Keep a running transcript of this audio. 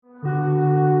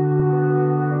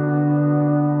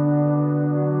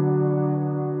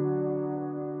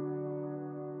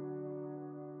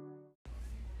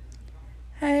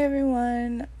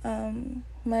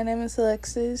name is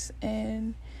Alexis,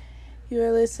 and you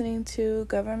are listening to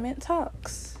Government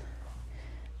Talks.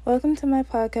 Welcome to my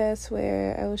podcast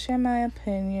where I will share my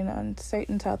opinion on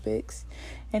certain topics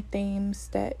and themes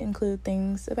that include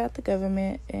things about the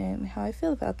government and how I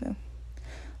feel about them.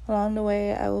 Along the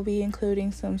way, I will be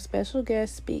including some special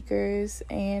guest speakers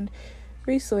and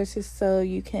resources so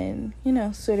you can,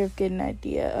 sort of get an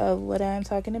idea of what I'm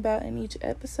talking about in each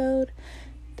episode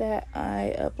that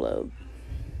I upload.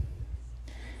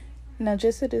 Now,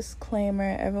 just a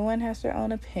disclaimer, everyone has their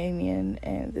own opinion,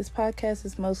 and this podcast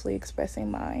is mostly expressing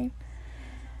mine.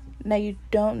 Now, you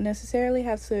don't necessarily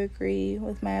have to agree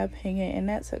with my opinion, and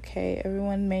that's okay.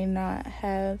 Everyone may not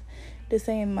have the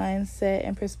same mindset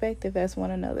and perspective as one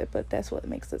another, but that's what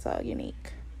makes us all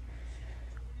unique.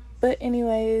 But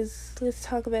anyways, let's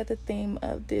talk about the theme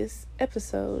of this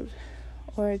episode,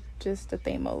 or just the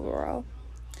theme overall.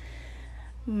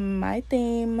 My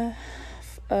theme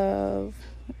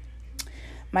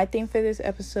for this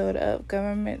episode of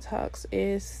Government Talks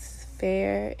is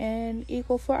fair and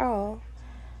equal for all.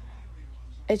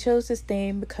 I chose this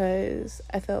theme because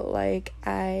I felt like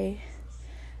I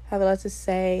have a lot to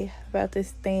say about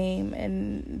this theme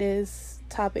and this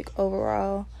topic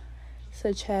overall,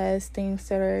 such as things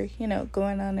that are,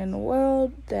 going on in the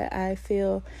world that I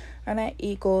feel are not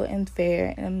equal and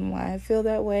fair, and why I feel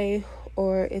that way,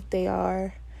 or if they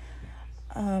are.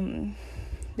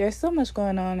 There's so much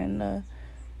going on in the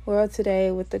world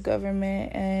today with the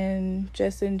government and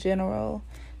just in general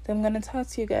that I'm going to talk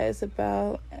to you guys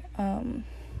about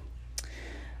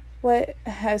what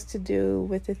has to do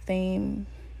with the theme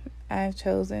I've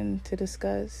chosen to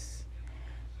discuss.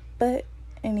 But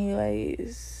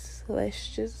anyways,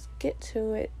 let's just get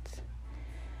to it.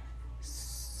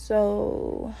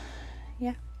 So,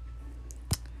 yeah.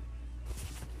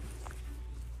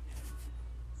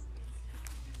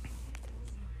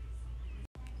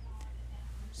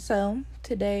 So,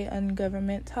 today on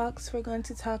Government Talks, we're going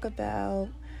to talk about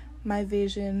my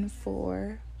vision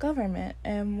for government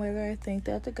and whether I think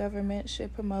that the government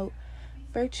should promote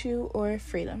virtue or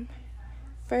freedom.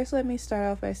 First, let me start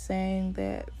off by saying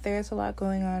that there's a lot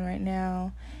going on right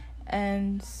now,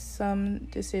 and some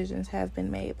decisions have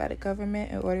been made by the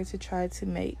government in order to try to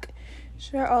make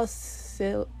sure all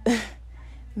citizens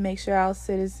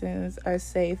are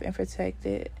safe and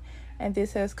protected. And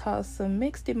this has caused some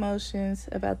mixed emotions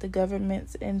about the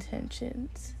government's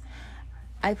intentions.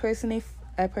 I personally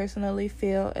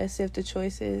feel as if the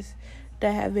choices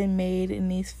that have been made in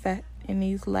these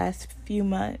last few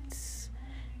months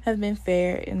have been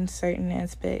fair in certain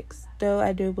aspects, though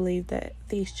I do believe that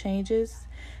these changes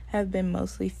have been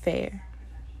mostly fair.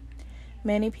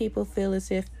 Many people feel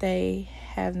as if they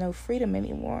have no freedom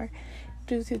anymore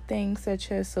due to things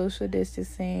such as social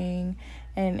distancing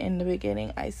and, in the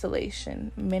beginning,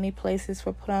 isolation. Many places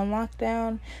were put on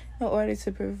lockdown in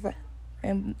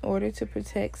order to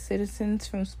protect citizens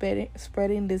from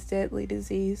spreading this deadly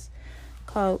disease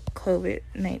called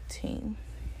COVID-19.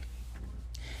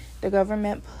 The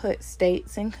government put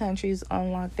states and countries on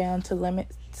lockdown to limit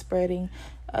spreading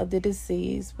of the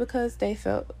disease because they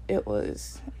felt it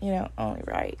was, only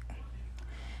right.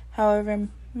 However,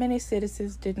 many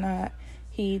citizens did not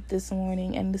heed this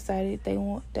warning and decided they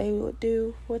would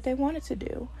do what they wanted to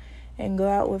do and go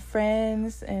out with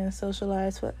friends and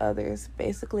socialize with others,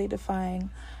 basically defying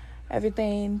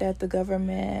everything that the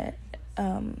government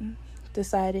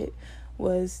decided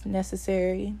was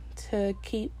necessary to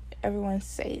keep everyone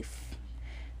safe.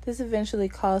 This eventually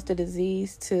caused the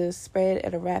disease to spread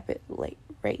at a rapid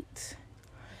rate.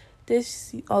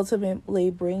 This ultimately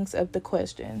brings up the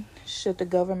question, should the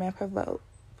government promote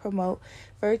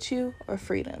virtue or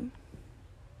freedom?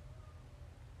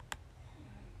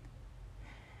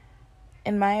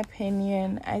 In my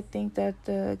opinion, I think that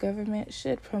the government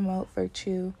should promote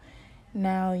virtue.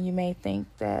 Now, you may think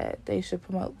that they should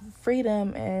promote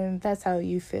freedom, and that's how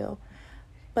you feel.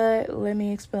 But let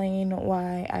me explain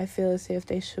why I feel as if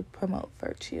they should promote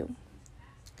virtue.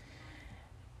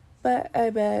 But I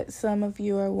bet some of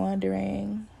you are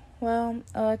wondering, well,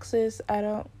 Alexis, I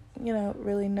don't,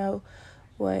 really know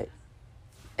what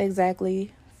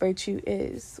exactly virtue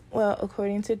is. Well,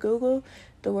 according to Google,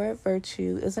 the word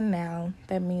virtue is a noun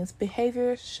that means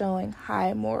behavior showing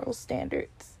high moral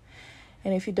standards.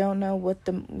 And if you don't know what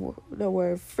the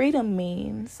word freedom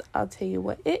means, I'll tell you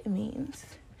what it means.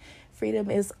 Freedom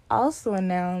is also a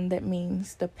noun that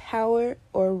means the power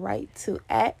or right to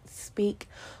act, speak,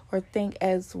 or think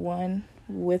as one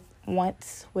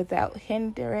wants without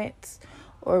hindrance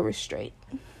or restraint.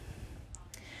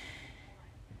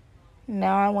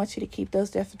 Now I want you to keep those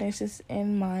definitions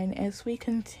in mind as we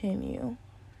continue.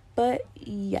 But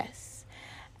yes,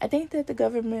 I think that the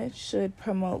government should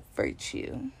promote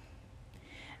virtue.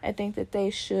 I think that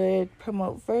they should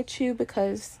promote virtue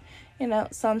because,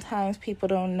 sometimes people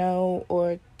don't know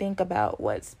or think about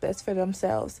what's best for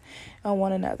themselves and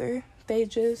one another.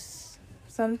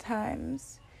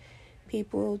 Sometimes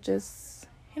people just,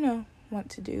 want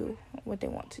to do what they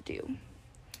want to do.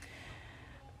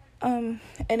 An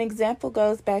example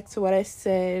goes back to what I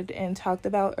said and talked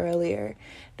about earlier.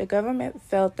 The government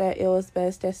felt that it was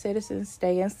best that citizens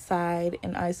stay inside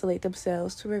and isolate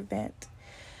themselves to prevent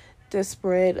the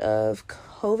spread of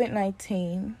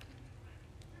COVID-19.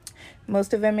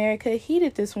 Most of America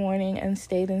heeded this warning and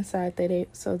stayed inside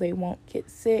so they won't get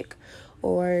sick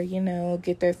or,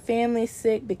 get their family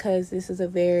sick, because this is a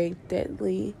very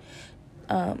deadly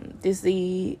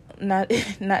disease, not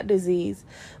disease,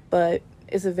 but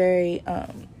it's a very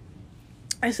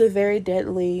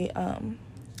deadly,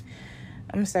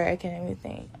 I'm sorry, I can't even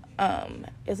think.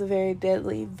 It's a very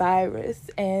deadly virus,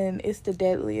 and it's the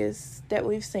deadliest that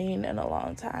we've seen in a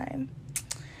long time.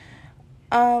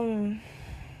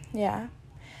 Yeah.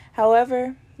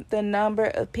 However, the number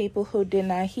of people who did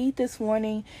not heed this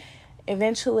warning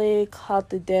eventually caught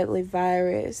the deadly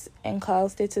virus and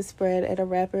caused it to spread at a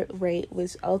rapid rate,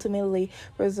 which ultimately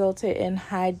resulted in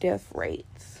high death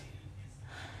rates.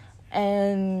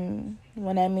 And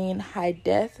when I mean high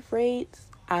death rates,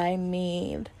 I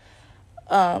mean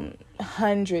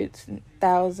hundreds,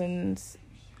 thousands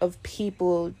of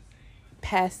people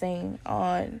passing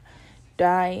on,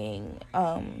 dying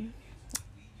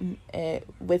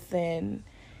within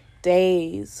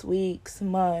days, weeks,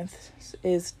 months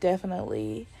is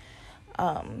definitely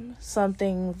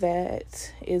something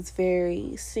that is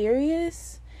very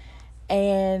serious.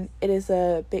 And it is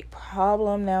a big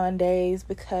problem nowadays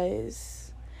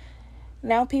because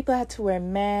now people have to wear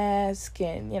masks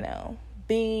and,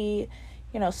 be,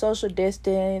 social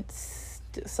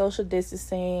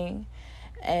distancing.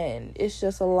 And it's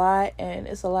just a lot, and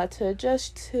it's a lot to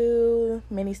adjust to.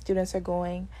 Many students are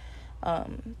going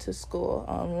to school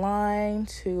online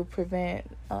to prevent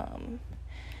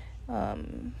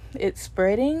it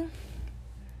spreading.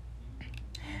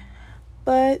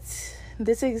 But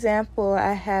this example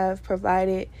I have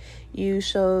provided you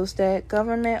shows that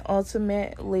government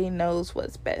ultimately knows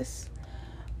what's best.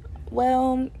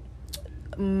 Well,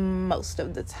 most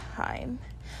of the time.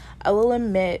 I will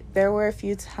admit there were a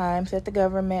few times that the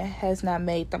government has not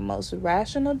made the most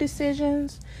rational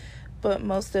decisions, but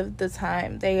most of the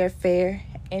time they are fair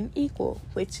and equal,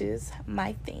 which is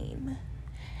my theme.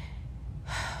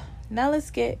 Now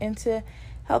let's get into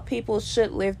how people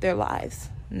should live their lives.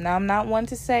 Now, I'm not one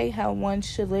to say how one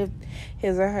should live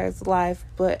his or her life,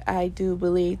 but I do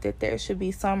believe that there should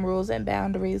be some rules and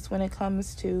boundaries when it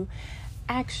comes to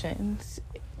actions.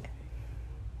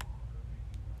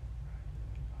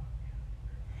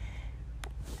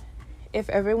 If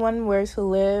everyone were to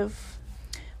live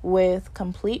with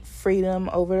complete freedom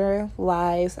over their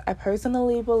lives, I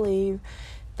personally believe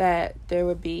that there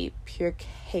would be pure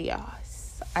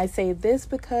chaos. I say this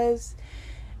because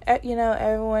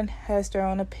everyone has their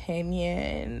own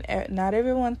opinion. Not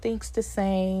everyone thinks the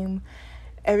same.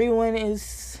 Everyone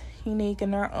is unique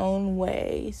in their own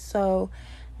way. So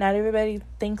not everybody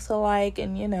thinks alike,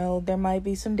 and, there might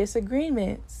be some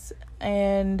disagreements.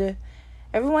 And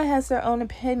everyone has their own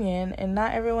opinion, and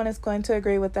not everyone is going to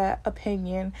agree with that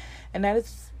opinion. And that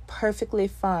is perfectly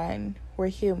fine. We're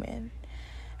human.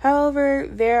 However,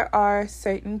 there are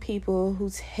certain people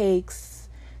who takes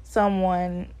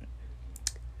someone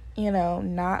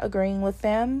not agreeing with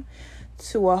them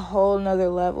to a whole nother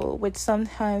level, which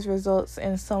sometimes results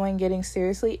in someone getting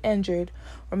seriously injured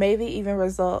or maybe even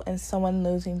result in someone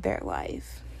losing their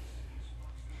life.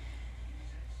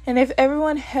 And if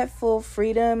everyone had full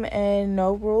freedom and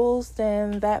no rules,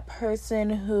 then that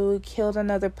person who killed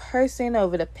another person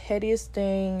over the pettiest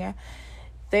thing,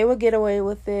 they will get away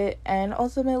with it, and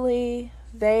ultimately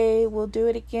they will do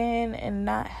it again and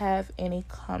not have any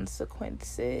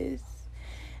consequences.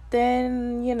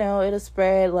 Then, it'll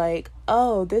spread like,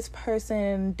 oh, this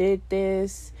person did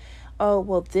this. Oh,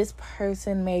 well, this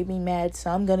person made me mad,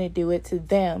 so I'm going to do it to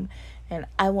them. And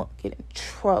I won't get in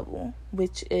trouble,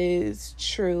 which is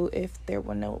true if there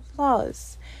were no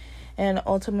laws. And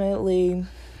ultimately,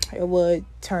 it would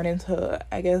turn into,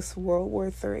 I guess, World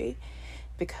War III.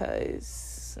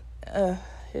 Because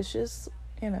it's just,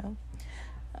 not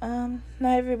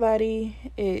everybody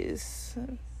is,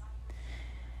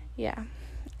 yeah.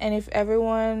 And if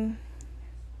everyone,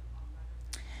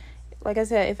 like I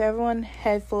said, if everyone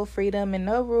had full freedom and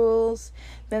no rules,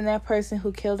 then that person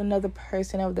who killed another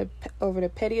person over the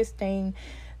pettiest thing,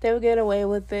 they would get away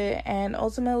with it, and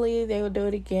ultimately they would do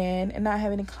it again and not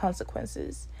have any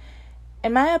consequences.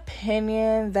 In my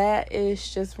opinion, that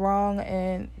is just wrong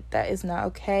and that is not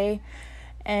okay.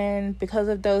 And because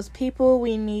of those people,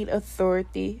 we need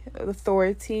authority,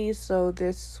 so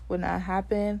this will not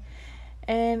happen.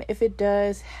 And if it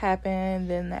does happen,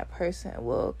 then that person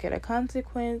will get a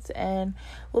consequence and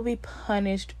will be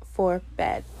punished for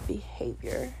bad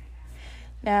behavior.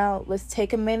 Now, let's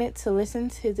take a minute to listen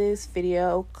to this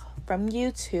video from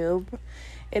YouTube.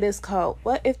 It is called,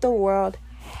 "What If the World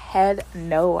Had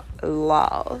No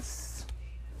Laws?"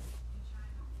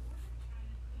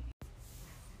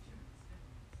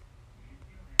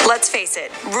 Let's face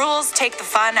it, rules take the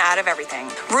fun out of everything.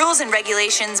 Rules and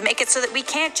regulations make it so that we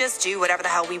can't just do whatever the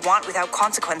hell we want without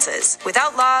consequences.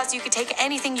 Without laws, you could take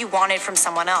anything you wanted from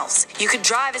someone else. You could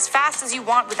drive as fast as you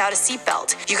want without a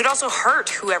seatbelt. You could also hurt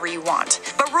whoever you want.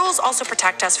 But rules also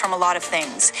protect us from a lot of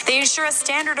things. They ensure a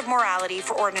standard of morality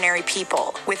for ordinary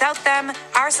people. Without them,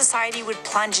 our society would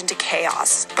plunge into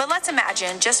chaos. But let's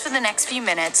imagine, just for the next few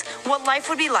minutes, what life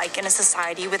would be like in a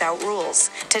society without rules.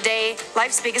 Today,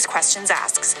 Life's Biggest Questions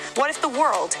asks, what if the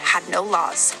world had no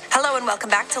laws? Hello and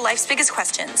welcome back to Life's Biggest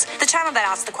Questions, the channel that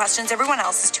asks the questions everyone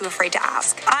else is too afraid to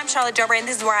ask. I'm Charlotte Dobre, and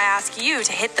this is where I ask you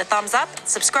to hit the thumbs up,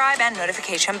 subscribe, and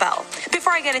notification bell.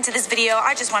 Before I get into this video,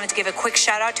 I just wanted to give a quick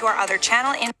shout out to our other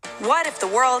channel in What If the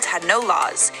World Had No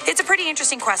Laws? It's a pretty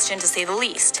interesting question to say the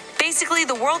least. Basically,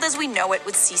 the world as we know it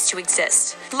would cease to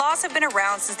exist. Laws have been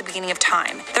around since the beginning of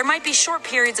time. There might be short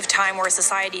periods of time where a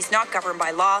society is not governed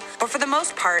by law, but for the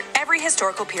most part, every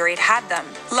historical period had them.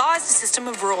 Law is a system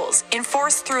of rules,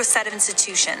 enforced through a set of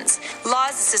institutions. Law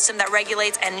is a system that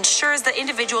regulates and ensures that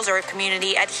individuals or a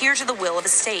community adhere to the will of a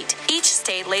state. Each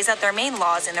state lays out their main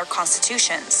laws in their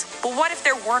constitutions. But what if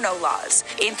there were no laws?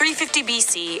 In 350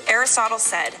 BC, Aristotle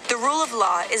said, "The rule of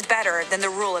law is better than the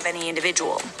rule of any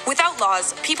individual." Without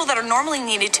laws, people that are normally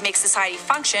needed to make society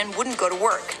function wouldn't go to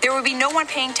work. There would be no one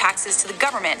paying taxes to the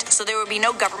government, so there would be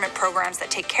no government programs that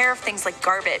take care of things like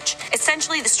garbage.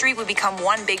 Essentially, the street would become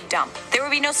one big dump. There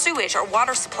would be no sewage or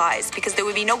water supplies because there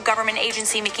would be no government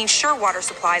agency making sure water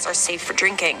supplies are safe for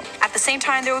drinking. At the same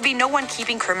time, there would be no one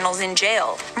keeping criminals in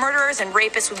jail. Murderers and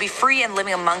rapists would be free and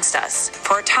living amongst us.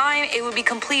 For a time, it would be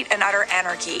complete and utter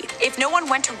anarchy. If no one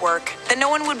went to work, then no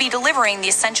one would be delivering the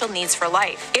essential needs for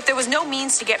life. If there was no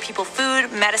means to get people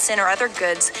food, medicine, or other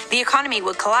goods, the economy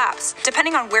would collapse.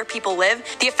 Depending on where people live,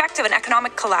 the effect of an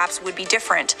economic collapse would be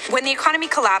different. When the economy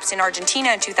collapsed in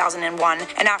Argentina in 2001,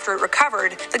 and after it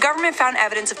recovered, the government found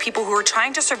evidence of people who were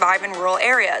trying to survive in rural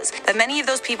areas, but many of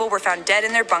those people were found dead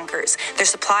in their bunkers, their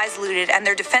supplies looted, and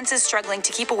their defenses struggling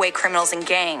to keep away criminals and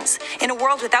gangs. In a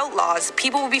world without laws,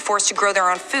 people would be forced to grow their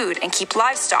own food and keep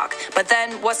livestock, but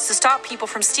then what's to stop people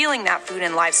from stealing that food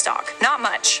and livestock? Not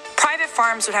much. Private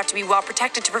farms would have to be well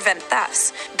protected to prevent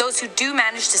thefts. Those who do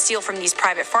manage to steal from these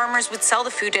private farmers would sell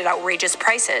the food at outrageous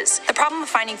prices. The problem of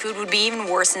finding food would be even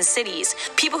worse in cities.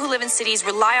 People who live in cities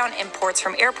rely on imports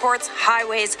from airports,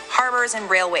 highways, harbors, and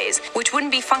railways, which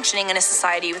wouldn't be functioning in a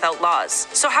society without laws.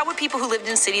 So how would people who lived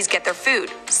in cities get their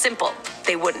food? Simple.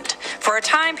 They wouldn't. For a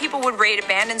time, people would raid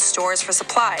abandoned stores for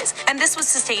supplies, and this would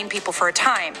sustain people for a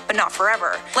time, but not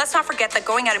forever. Let's not forget that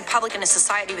going out in public in a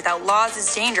society without laws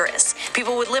is dangerous.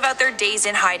 People would live out their days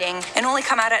in hiding and only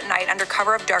come out at night under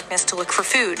cover of darkness to look for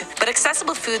food. But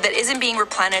accessible food that isn't being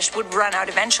replenished would run out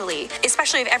eventually,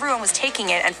 especially if everyone was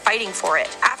taking it and fighting for it.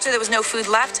 After there was no food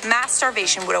left, mass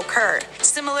starvation would occur.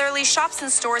 Similarly, shops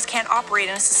and stores can't operate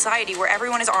in a society where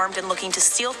everyone is armed and looking to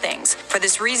steal things. For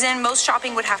this reason, most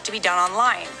shopping would have to be done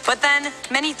online. But then,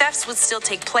 many thefts would still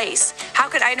take place. How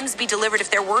could items be delivered if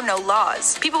there were no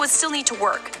laws? People would still need to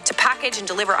work, to package and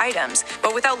deliver items,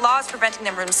 but without laws preventing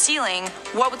them from stealing,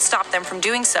 what would stop them from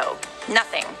doing so?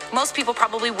 Nothing. Most people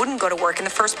probably wouldn't go to work in the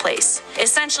first place.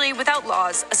 Essentially, without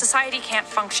laws, a society can't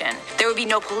function. There would be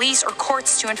no police or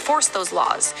courts to enforce those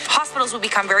laws. Hospitals would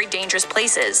become very dangerous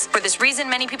places. For this reason,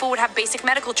 many people would have basic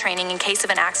medical training in case of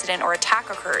an accident or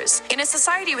attack occurs. In a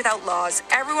society without laws,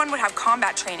 everyone would have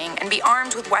combat training and be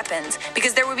armed with weapons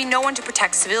because there would be no one to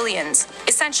protect civilians.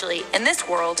 Essentially, in this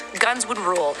world, guns would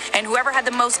rule, and whoever had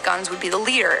the most guns would be the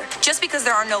leader. Just because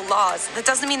there are no laws, that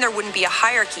doesn't mean there wouldn't be a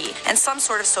hierarchy and some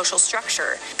sort of social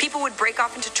structure. People would break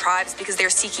off into tribes because they are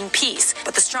seeking peace,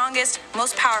 but the strongest,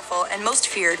 most powerful, and most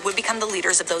feared would become the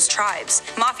leaders of those tribes.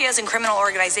 Mafias and criminal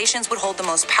organizations would hold the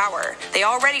most power. They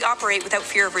already operate without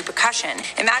fear of repercussion.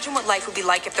 Imagine what life would be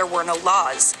like if there were no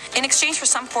laws. In exchange for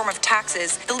some form of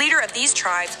taxes, the leader of these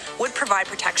tribes would provide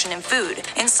protection and food.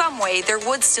 In some way, there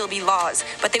would still be laws,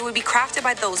 but they would be crafted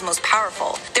by those most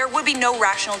powerful. There would be no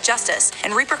rational justice,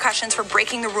 and repercussions for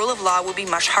breaking the rule of law would be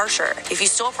much harsher. If you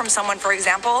stole from someone, for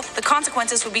example, the The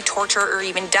consequences would be torture or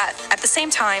even death. At the same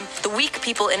time, the weak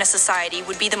people in a society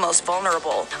would be the most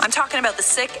vulnerable. I'm talking about the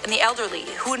sick and the elderly,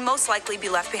 who would most likely be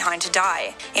left behind to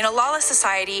die. In a lawless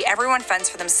society, everyone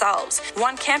fends for themselves.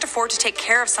 One can't afford to take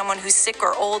care of someone who's sick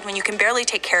or old when you can barely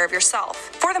take care of yourself.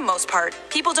 For the most part,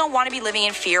 people don't want to be living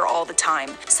in fear all the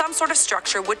time. Some sort of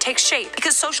structure would take shape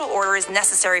because social order is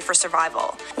necessary for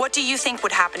survival. What do you think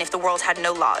would happen if the world had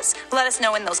no laws? Let us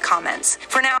know in those comments.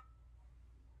 For now,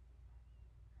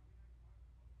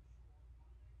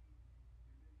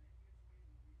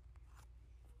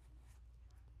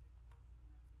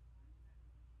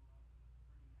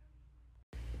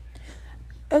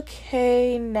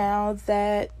 Okay, now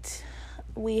that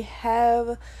we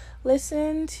have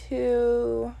listened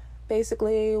to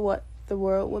basically what the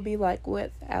world would be like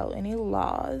without any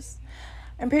laws,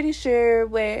 I'm pretty sure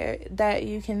that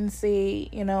you can see,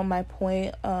 my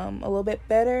point a little bit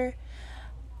better.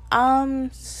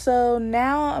 So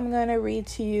now I'm going to read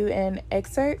to you an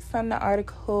excerpt from the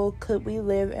article Could We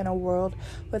Live in a World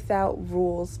Without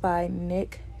Rules by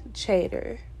Nick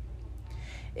Chater.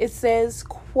 It says,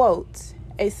 quote,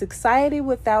 "A society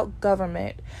without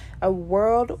government, a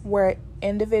world where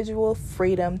individual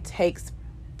freedom takes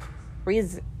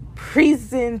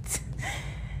precedence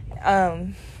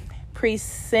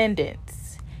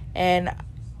and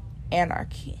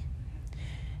anarchy."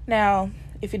 Now,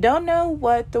 if you don't know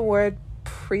what the word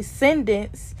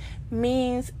precedence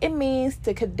means, it means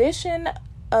the condition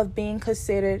of being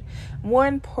considered more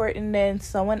important than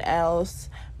someone else,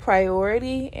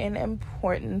 priority in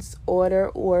importance, order,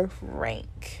 or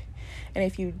rank. And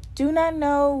if you do not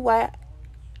know what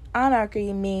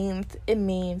anarchy means, it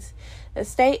means a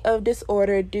state of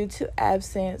disorder due to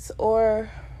absence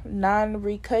or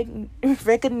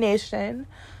non-recognition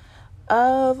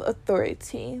of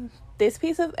authority. This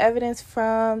piece of evidence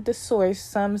from the source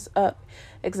sums up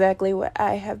exactly what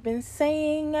I have been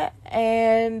saying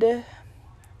and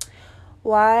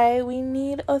why we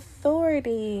need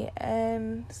authority,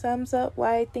 and sums up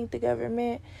why I think the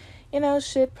government,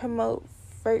 should promote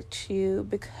virtue,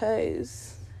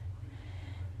 because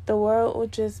the world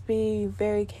would just be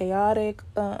very chaotic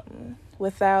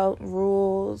without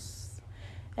rules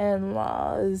and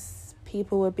laws.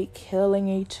 People would be killing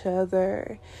each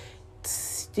other,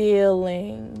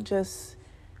 stealing, just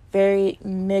very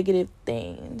negative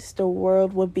things. The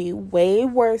world would be way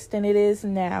worse than it is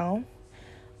now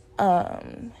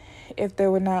if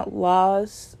there were not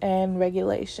laws and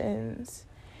regulations,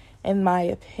 in my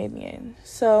opinion.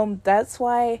 So that's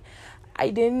why I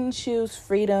didn't choose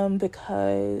freedom,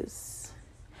 because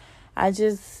I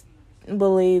just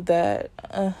believe that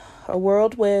a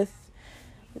world when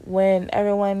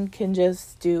everyone can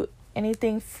just do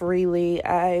anything freely,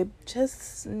 I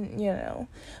just,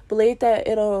 believe that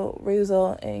it'll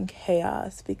result in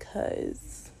chaos,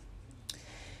 because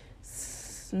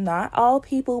not all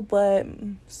people, but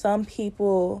some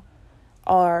people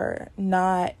are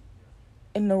not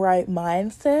in the right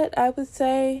mindset, I would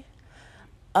say,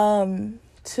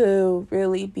 to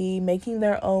really be making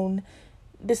their own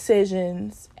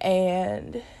decisions.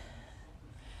 And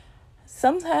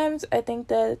sometimes I think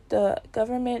that the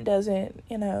government doesn't,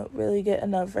 really get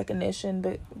enough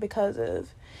recognition because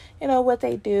of, what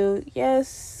they do. Yes,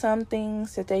 some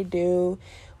things that they do,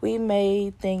 we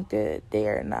may think that they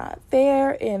are not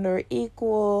fair and or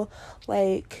equal.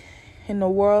 Like, in the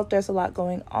world, there's a lot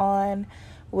going on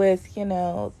with,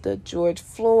 the George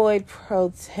Floyd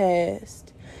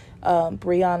protest,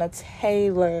 Breonna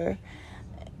Taylor,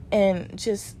 and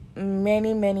just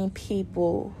many, many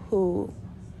people who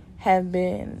have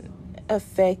been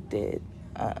affected.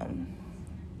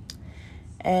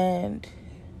 And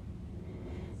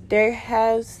there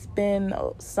has been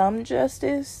some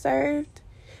justice served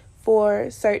for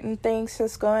certain things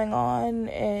that's going on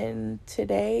in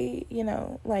today,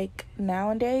 like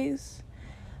nowadays.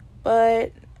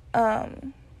 But I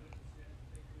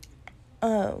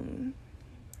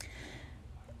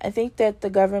think that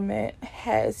the government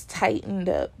has tightened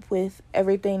up with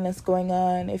everything that's going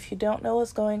on. If you don't know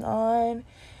what's going on,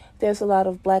 there's a lot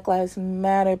of Black Lives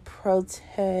Matter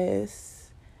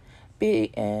protests,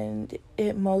 and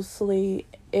it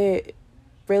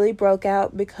really broke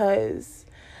out because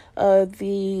of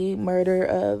the murder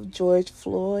of George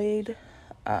Floyd.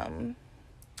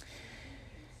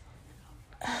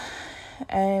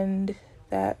 And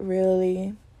that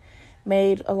really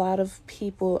made a lot of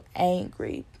people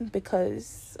angry,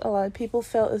 because a lot of people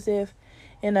felt as if,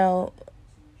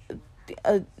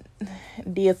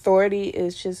 the authority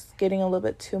is just getting a little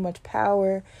bit too much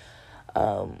power.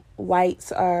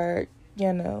 Whites are,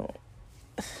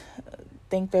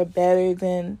 think they're better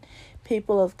than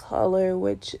people of color,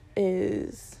 which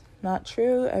is not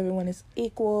true. Everyone is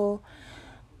equal.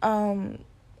 But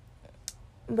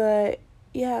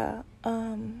yeah,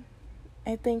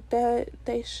 I think that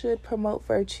they should promote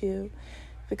virtue,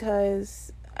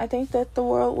 because I think that the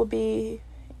world will be,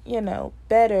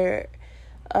 better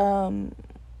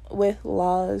with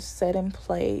laws set in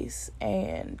place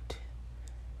and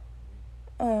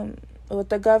with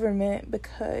the government,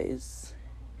 because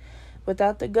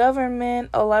without the government,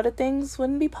 a lot of things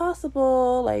wouldn't be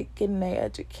possible, like getting their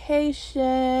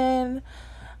education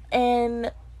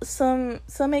and some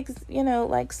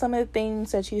like some of the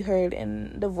things that you heard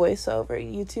in the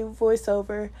YouTube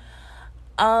voiceover.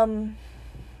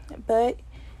 But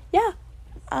yeah,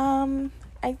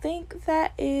 I think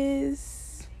that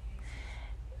is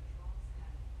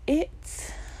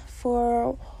it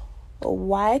for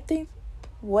why I think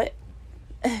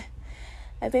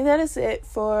I think that is it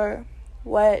for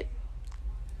what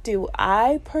do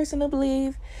I personally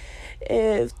believe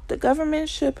if the government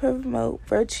should promote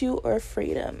virtue or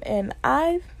freedom. And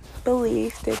I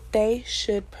believe that they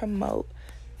should promote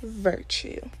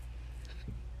virtue.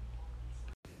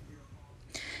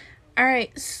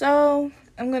 Alright, so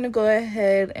I'm going to go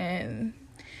ahead and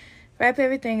wrap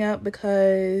everything up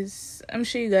because I'm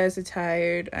sure you guys are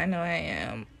tired. I know I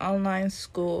am. Online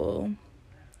school.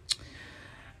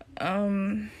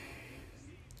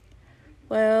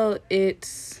 Well,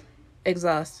 it's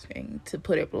exhausting, to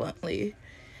put it bluntly.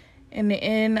 In the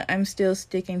end, I'm still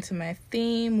sticking to my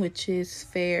theme, which is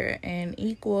fair and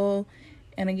equal.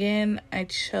 And again, I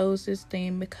chose this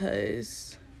theme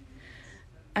because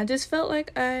I just felt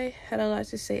like I had a lot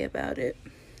to say about it.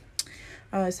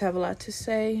 I always have a lot to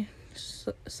say,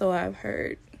 so I've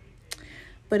heard.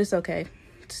 But it's okay.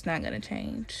 It's not going to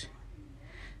change.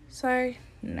 Sorry,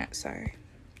 not sorry.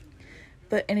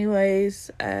 But anyways,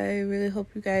 I really hope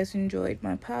you guys enjoyed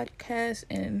my podcast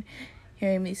and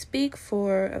hearing me speak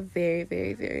for a very,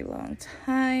 very, very long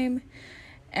time.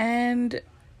 And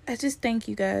I just thank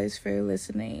you guys for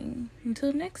listening.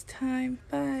 Until next time,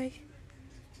 bye.